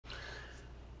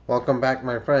Welcome back,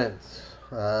 my friends.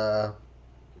 Part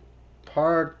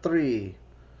 3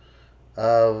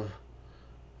 of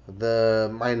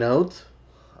my notes.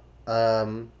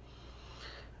 Um,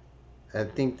 I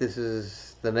think this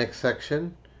is the next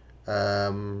section.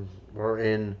 We're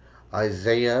in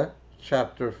Isaiah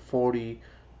chapter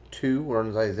 42. We're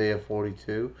in Isaiah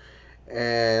 42,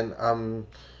 and I'm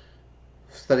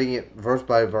studying it verse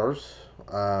by verse.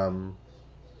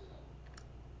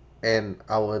 And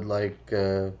I would like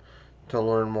to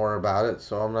learn more about it.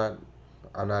 So I'm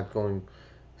not going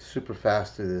super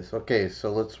fast through this. Okay,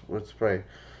 so let's pray.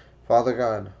 Father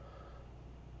God,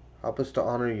 help us to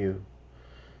honor you,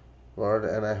 Lord,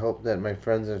 and I hope that my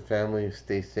friends and family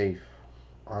stay safe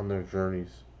on their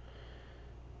journeys.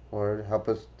 Lord, help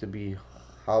me to be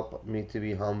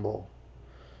humble,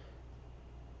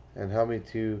 and help me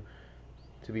to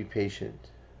be patient.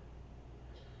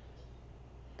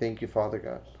 Thank you, Father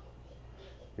God.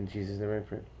 In Jesus' name I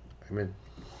pray. Amen.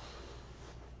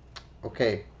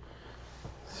 Okay,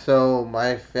 so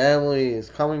my family is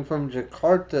coming from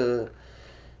Jakarta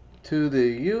to the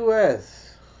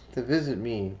U.S. to visit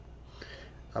me.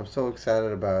 I'm so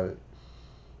excited about it.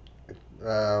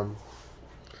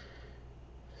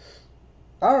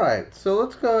 All right, so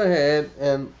let's go ahead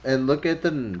and look at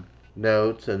the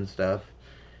notes and stuff,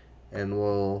 and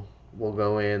we'll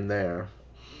go in there.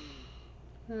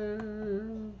 All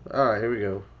right, here we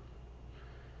go.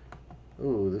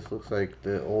 Ooh, this looks like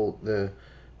the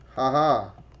haha.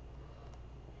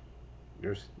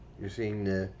 You're you're seeing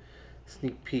the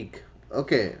sneak peek.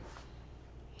 Okay,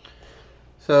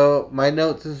 so my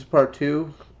notes. This is part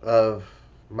 2 of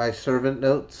my servant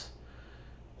notes.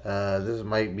 This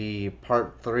might be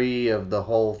part 3 of the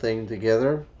whole thing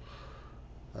together.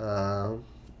 Uh,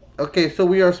 okay, so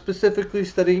we are specifically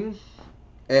studying,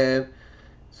 and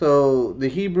so the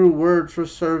Hebrew word for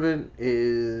servant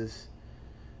is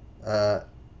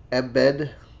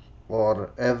ebed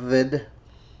or eved,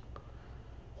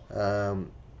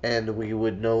 and we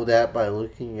would know that by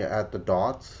looking at the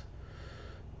dots,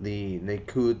 the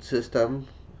nikud system,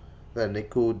 the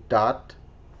nikodot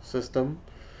system,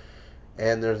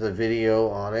 and there's a video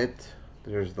on it.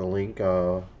 There's the link.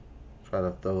 Try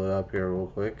to throw it up here real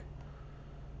quick.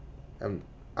 And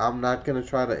I'm not gonna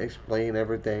try to explain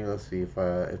everything. Let's see if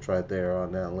it's right there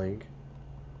on that link.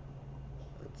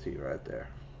 Let's see right there.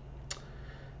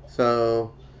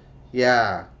 So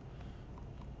yeah,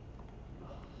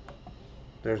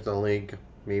 there's the link.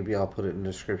 Maybe I'll put it in the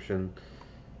description.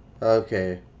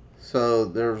 Okay, so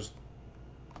there's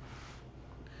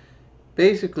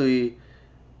basically,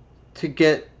 to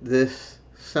get this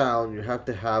sound, you have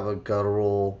to have a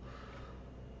guttural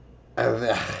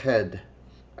head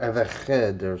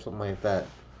or something like that.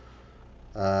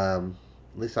 At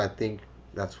least I think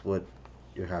that's what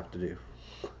you have to do.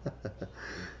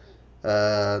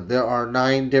 There are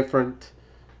 9 different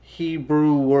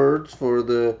Hebrew words for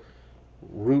the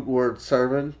root word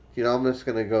servant. I'm just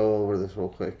going to go over this real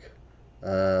quick.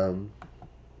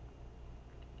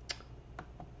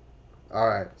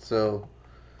 Alright, so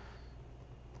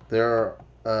there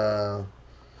are,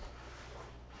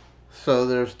 so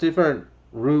there's different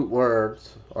root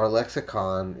words or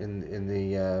lexicon in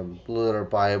the Blue Letter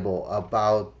Bible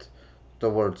about the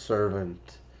word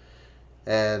servant,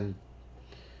 and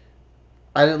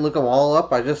I didn't look them all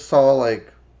up. I just saw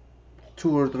like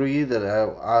 2 or 3 that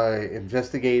I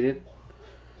investigated.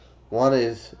 One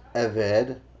is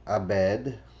Eved,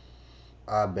 Abed.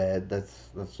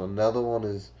 That's another one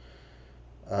is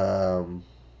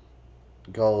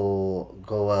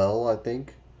Goel, I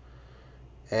think,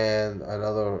 and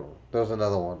there's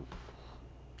another one,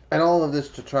 and all of this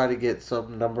to try to get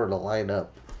some number to line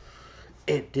up.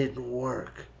 It didn't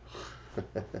work.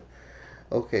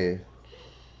 Okay,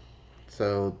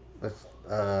 so let's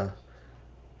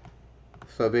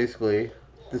so basically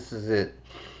this is it.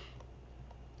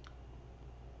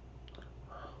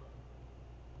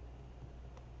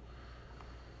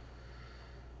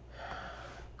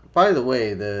 By the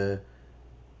way, the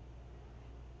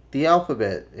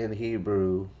alphabet in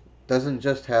Hebrew doesn't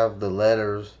just have the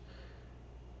letters,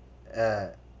 uh,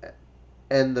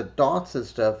 and the dots and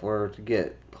stuff were to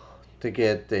get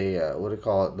the what do you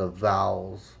call it, the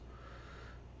vowels,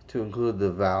 to include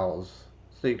the vowels,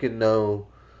 so you can know,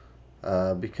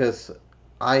 because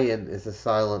ayin is a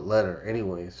silent letter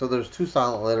anyway. So there's 2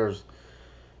 silent letters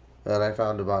that I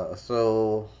found about.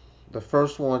 So the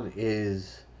first one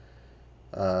is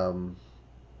um,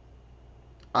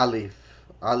 alif.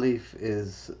 Alif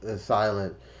is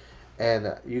silent,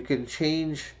 and you can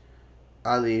change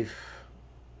alif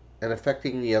and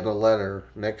affecting the other letter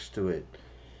next to it.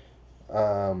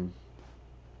 Um,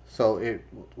 so it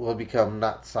will become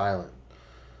not silent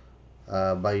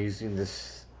by using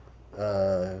this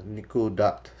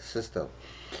nikodot system.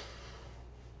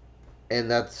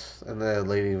 And the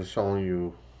lady was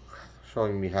showing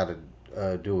me how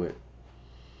to do it.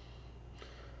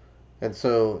 And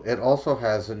so it also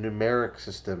has a numeric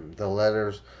system. The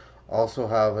letters also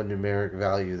have a numeric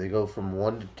value. They go from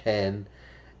 1 to 10,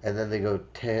 and then they go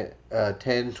 10,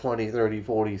 20, 30,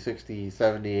 40, 60,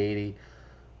 70, 80.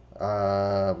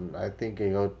 I think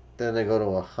then they go to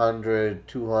 100,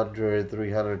 200,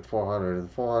 300, 400.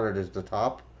 And 400 is the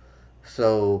top.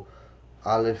 So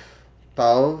Aleph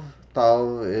Tav,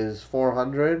 Tav is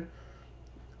 400,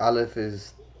 Aleph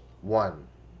is 1.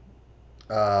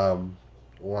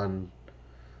 1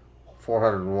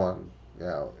 401.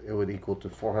 Yeah, it would equal to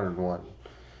 401.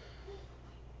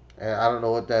 And I don't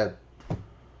know what that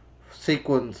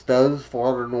sequence does,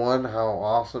 401, how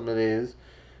awesome it is.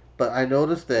 But I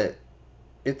noticed that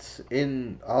it's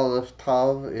in Aleph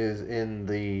Tav is in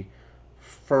the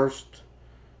first,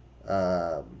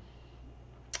 um,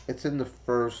 it's in the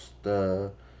first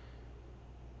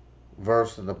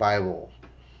verse in the Bible.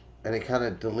 And it kind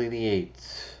of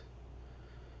delineates,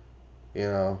 you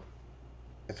know,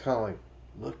 it's kind of like,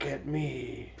 look at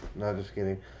me. No, just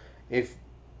kidding. If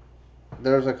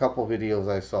there's a couple videos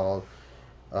I saw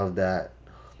of that,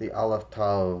 the Aleph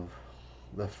Tav,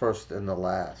 the first and the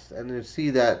last, and you see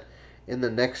that in the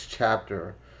next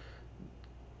chapter,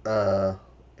 uh,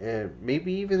 and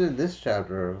maybe even in this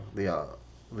chapter, the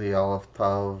Aleph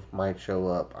Tav might show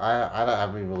up. I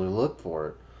haven't really looked for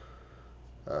it.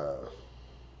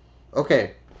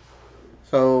 Okay,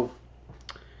 so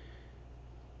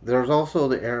there's also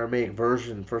the Aramaic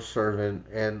version for servant,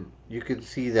 and you can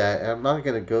see that. And I'm not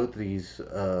going to go through these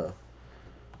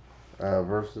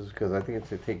verses because I think it's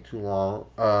going to take too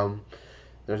long.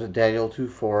 There's a Daniel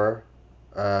 2:4.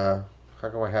 How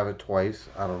come I have it twice?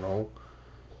 I don't know.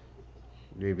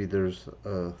 Maybe there's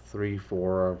a 3:4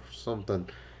 or something.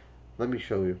 Let me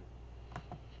show you.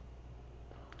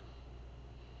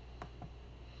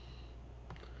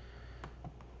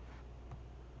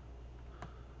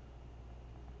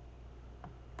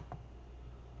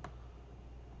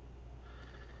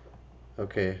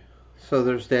 Okay, so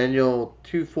there's Daniel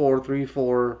 2:4,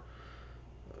 3:4,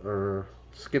 or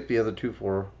skip the other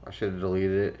 2:4. I should have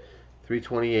deleted it.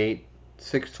 3:28,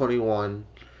 6:21,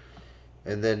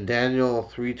 and then Daniel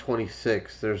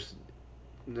 3:26. There's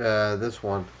this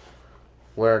one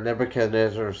where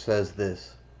Nebuchadnezzar says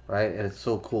this, right? And it's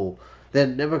so cool.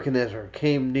 Then Nebuchadnezzar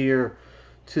came near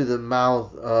to the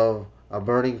mouth of a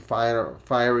burning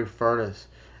fiery furnace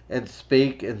and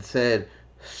spake and said,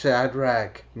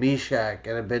 Shadrach, Meshach,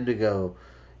 and Abednego,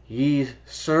 ye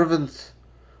servants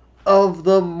of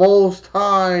the Most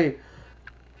High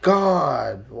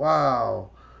God,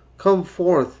 wow, come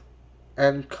forth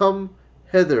and come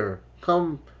hither,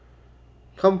 come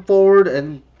forward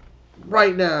and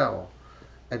right now.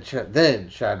 And then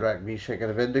Shadrach, Meshach,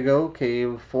 and Abednego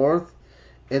came forth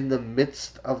in the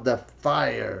midst of the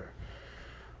fire.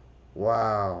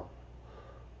 Wow.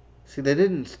 See, they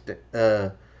didn't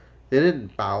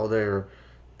bow their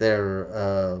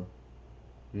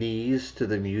knees to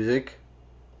the music.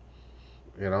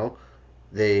 You know,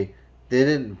 they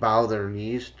didn't bow their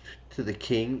knees to the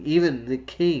king, even the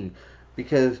king,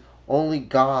 because only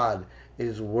God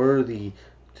is worthy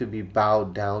to be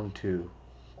bowed down to.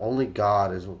 Only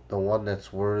God is the one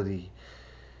that's worthy.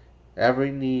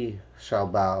 Every knee shall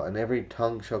bow and every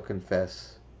tongue shall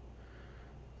confess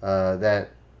that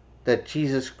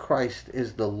Jesus Christ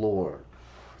is the Lord.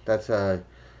 That's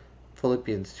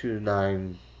Philippians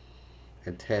 2:9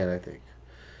 and 10, I think.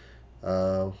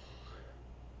 Uh,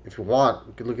 if you want,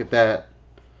 we can look at that.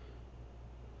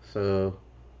 So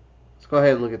let's go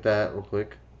ahead and look at that real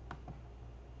quick.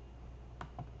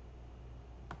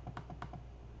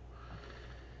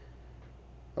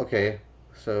 Okay,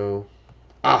 so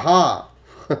aha.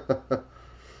 So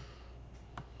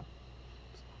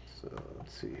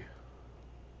let's see.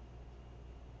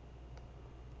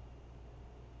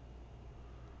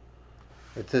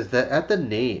 It says that at the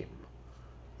name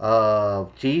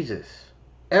of Jesus,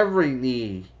 every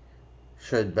knee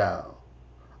should bow,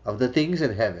 of the things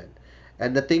in heaven,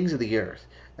 and the things of the earth,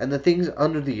 and the things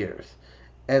under the earth,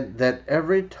 and that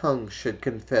every tongue should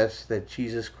confess that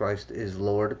Jesus Christ is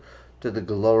Lord, to the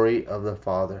glory of the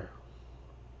Father.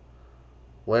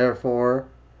 Wherefore,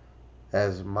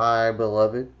 as my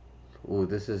beloved,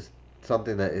 this is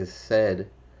something that is said,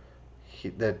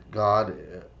 that God,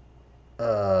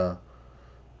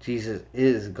 Jesus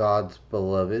is God's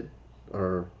beloved,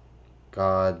 or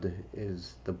God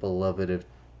is the beloved of.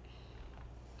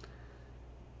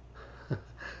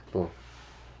 Well,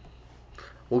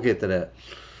 We'll get to that.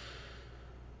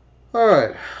 All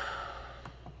right.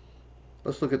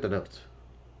 Let's look at the notes.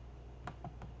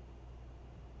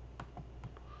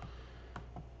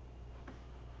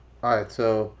 All right.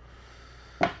 So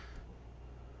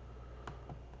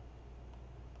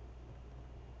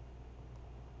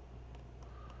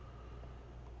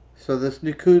this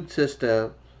nikud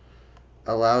system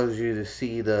allows you to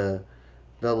see the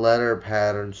letter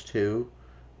patterns too.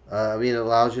 It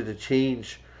allows you to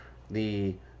change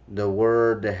the the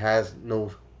word that has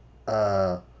no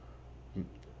uh,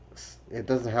 it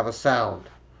doesn't have a sound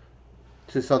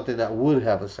to something that would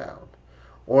have a sound,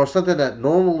 or something that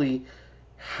normally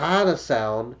had a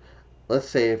sound. Let's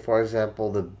say, for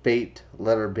example, the bait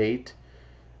letter bait.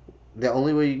 The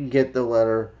only way you can get the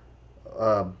letter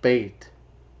bait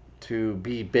to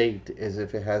be baked is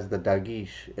if it has the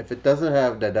dagish. If it doesn't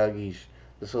have the dagish,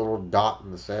 this little dot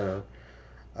in the center,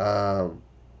 um,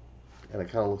 and it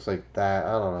kind of looks like that.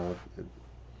 I don't know.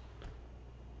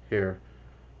 Here,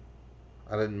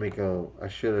 I didn't make a. I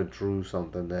should have drew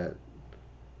something that.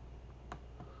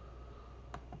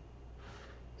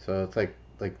 So it's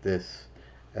like this,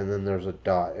 and then there's a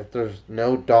dot. If there's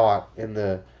no dot in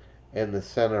the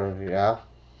center, yeah,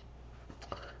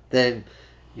 then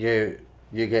you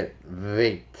you get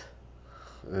weight,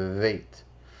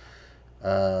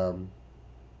 um,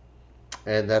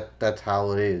 and that's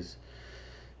how it is.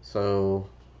 So,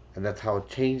 and that's how it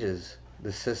changes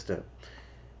the system.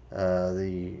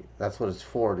 The That's what it's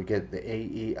for, to get the A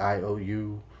E I O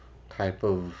U type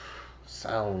of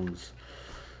sounds.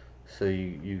 So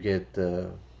you get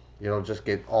you don't just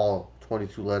get all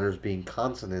 22 letters being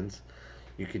consonants.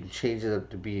 You can change it up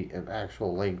to be an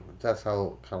actual language. That's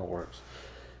how it kind of works.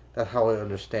 That's how I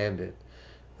understand it.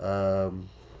 Um,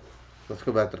 let's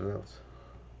go back to the notes.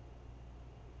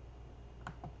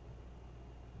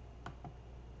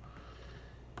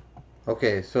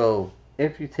 Okay, so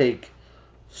if you take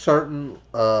certain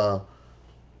the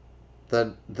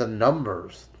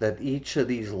numbers that each of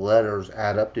these letters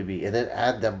add up to be, and then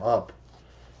add them up.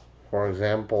 For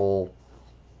example,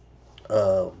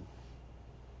 um,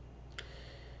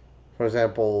 for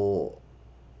example,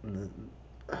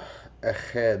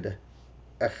 ahead,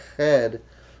 ahead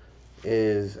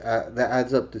is that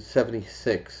adds up to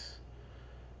 76.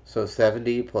 So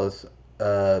 70 plus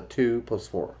 2 plus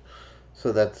 4.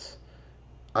 So that's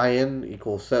in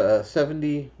equals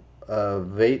 70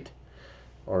 weight,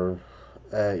 or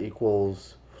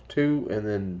equals 2, and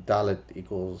then dalet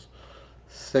equals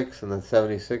 6, and then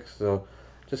 76. So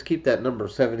just keep that number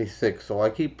 76. So I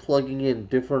keep plugging in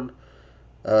different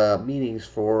meanings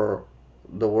for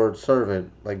the word servant,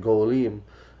 like golim,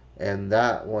 and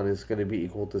that one is going to be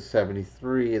equal to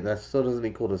 73, and that still doesn't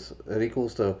equal to, it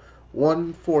equals to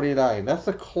 149. That's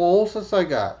the closest I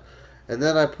got. And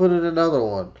then I put in another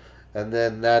one, and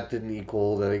then that didn't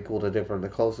equal, that equaled a different. The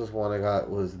closest one I got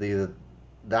was either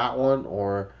that one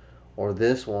or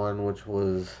this one, which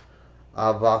was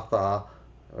avatha,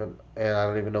 and I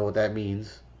don't even know what that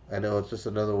means. I know it's just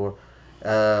another word.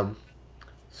 Um,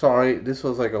 Sorry, this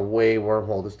was like a way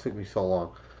wormhole. This took me so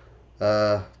long.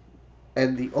 Uh,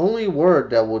 and the only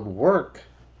word that would work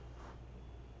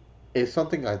is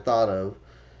something I thought of.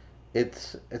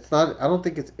 It's not. I don't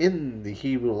think it's in the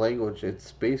Hebrew language.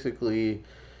 It's basically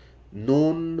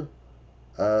nun,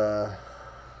 uh,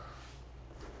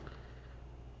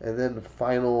 and then the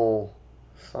final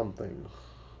something.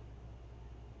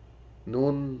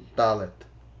 Nun dalet.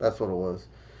 That's what it was.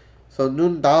 So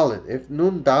nun dalet. If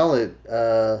nun dalet,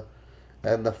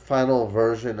 and the final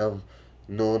version of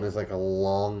nun is like a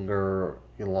longer,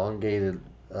 elongated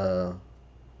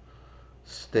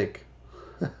stick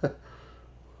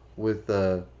with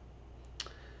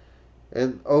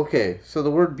and okay, so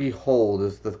the word behold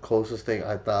is the closest thing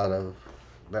I thought of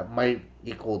that might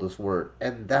equal this word,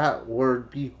 and that word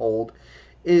behold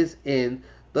is in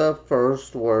the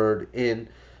first word in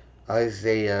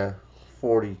Isaiah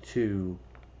 42:1.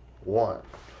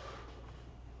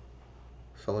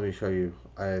 So let me show you.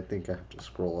 I think I have to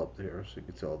scroll up there so you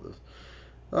can see all this.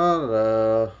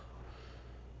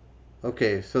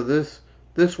 Okay, so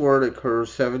this word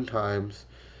occurs 7 times.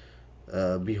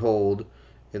 Behold,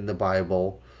 in the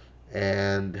Bible,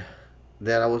 and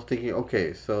then I was thinking,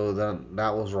 okay, so then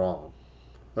that was wrong.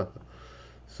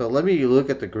 So let me look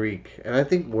at the Greek, and I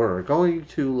think we're going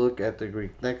to look at the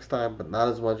Greek next time, but not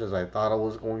as much as I thought I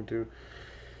was going to,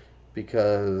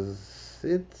 because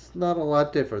it's not a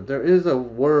lot different. There is a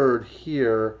word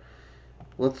here.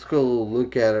 Let's go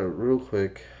look at it real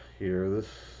quick here. This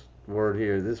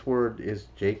word is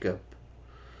Jacob,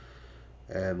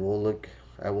 and we'll look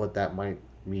at what that might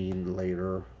mean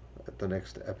later at the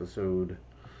next episode.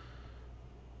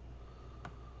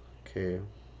 Okay.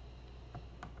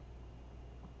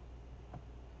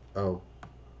 Oh.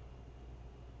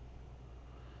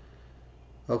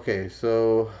 Okay,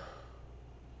 so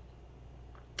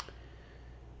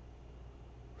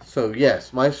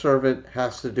yes, my servant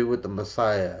has to do with the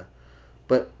Messiah,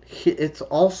 but it's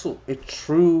also a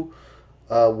true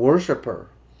worshiper.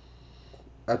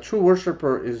 A true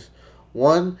worshiper is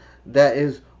one that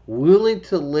is willing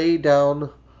to lay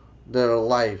down their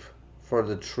life for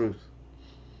the truth.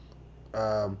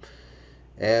 Um,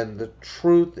 and the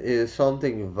truth is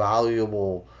something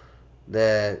valuable,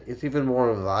 that it's even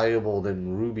more valuable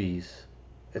than rubies.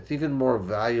 It's even more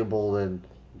valuable than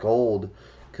gold,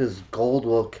 because gold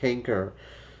will canker.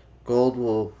 Gold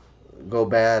will go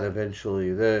bad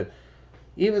eventually. The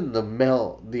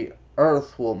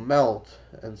earth will melt,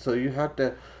 and so you have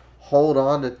to hold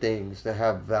on to things that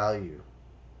have value.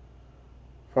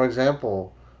 For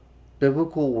example,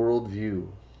 biblical worldview.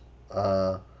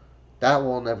 Uh, that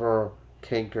will never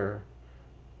canker.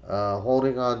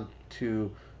 Holding on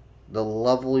to the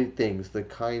lovely things, the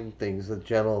kind things, the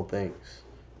gentle things.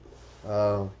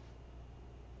 Uh,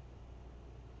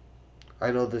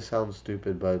 I know this sounds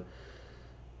stupid, but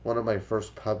one of my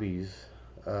first puppies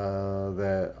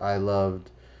that I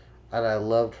loved, and I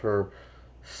loved her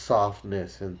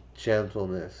softness and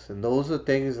gentleness, and those are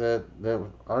things that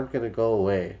aren't going to go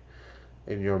away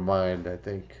in your mind, I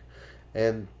think.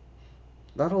 And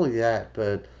not only that,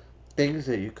 but things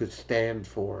that you could stand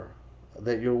for,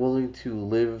 that you're willing to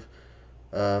live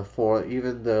for,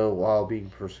 even though while being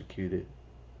persecuted.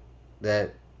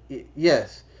 That,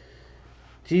 yes,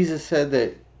 Jesus said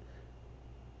that,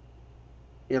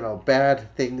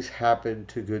 bad things happen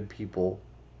to good people.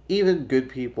 Even good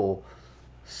people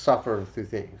suffer through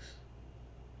things.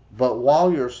 But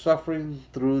while you're suffering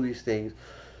through these things,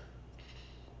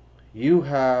 you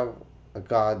have a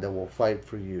God that will fight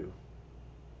for you.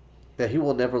 That He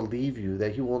will never leave you.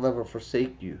 That He will never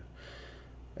forsake you.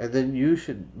 And then you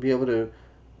should be able to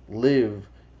live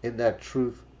in that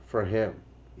truth for Him,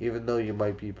 even though you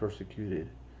might be persecuted.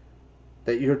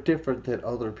 That you're different than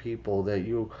other people. That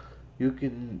you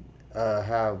can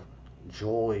have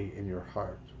joy in your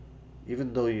heart,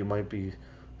 even though you might be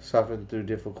suffering through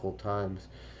difficult times.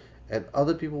 And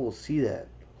other people will see that.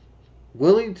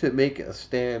 Willing to make a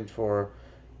stand for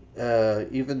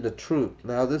even the truth.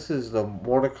 Now, this is the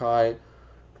Mordecai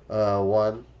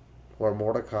one, where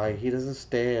Mordecai, he doesn't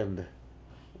stand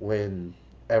when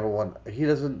he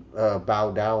doesn't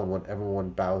bow down when everyone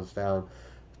bows down,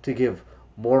 to give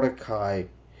Mordecai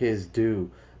his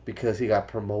due because he got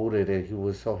promoted and he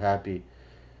was so happy.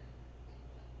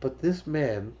 But this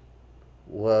man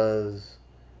was,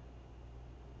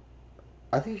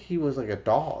 I think he was like a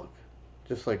dog,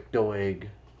 just like Doeg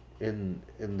in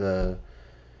the,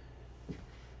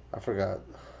 I forgot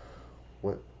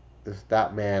what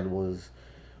that man was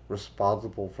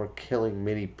responsible for killing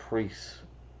many priests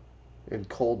in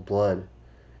cold blood.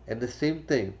 And the same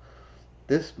thing,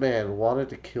 this man wanted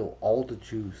to kill all the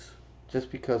Jews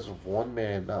just because of one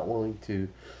man not willing to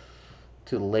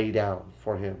lay down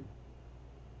for him.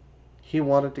 He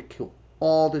wanted to kill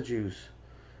all the Jews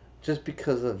just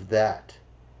because of that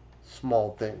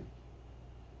small thing.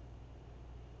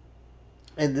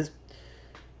 And this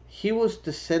he was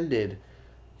descended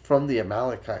from the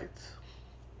Amalekites.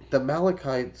 The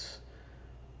Amalekites,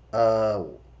 uh,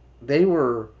 they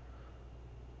were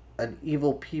an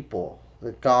evil people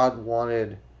that uh,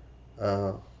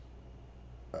 uh,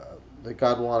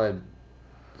 God wanted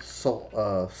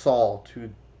Saul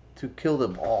to kill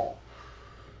them all.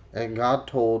 And God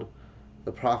told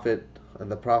the prophet, and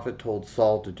the prophet told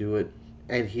Saul to do it,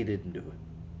 and he didn't do it.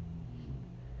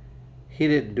 He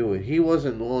didn't do it. He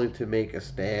wasn't willing to make a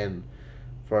stand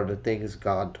for the things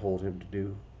God told him to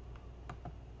do.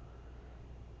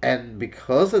 And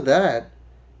because of that,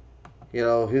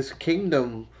 his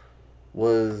kingdom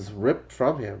was ripped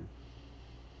from him.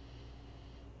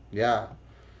 Yeah.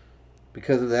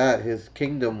 Because of that, his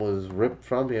kingdom was ripped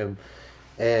from him,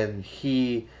 and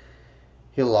he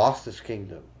lost his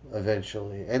kingdom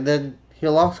eventually. And then he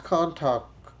lost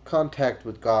contact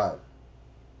with God.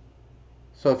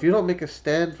 So if you don't make a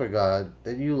stand for God,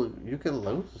 then you can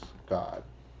lose God.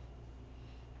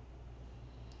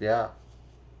 Yeah.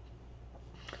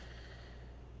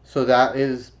 So that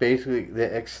is basically the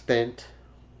extent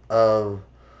of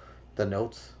the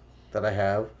notes that I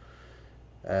have.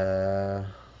 Uh,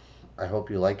 I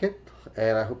hope you like it,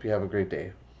 and I hope you have a great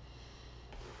day.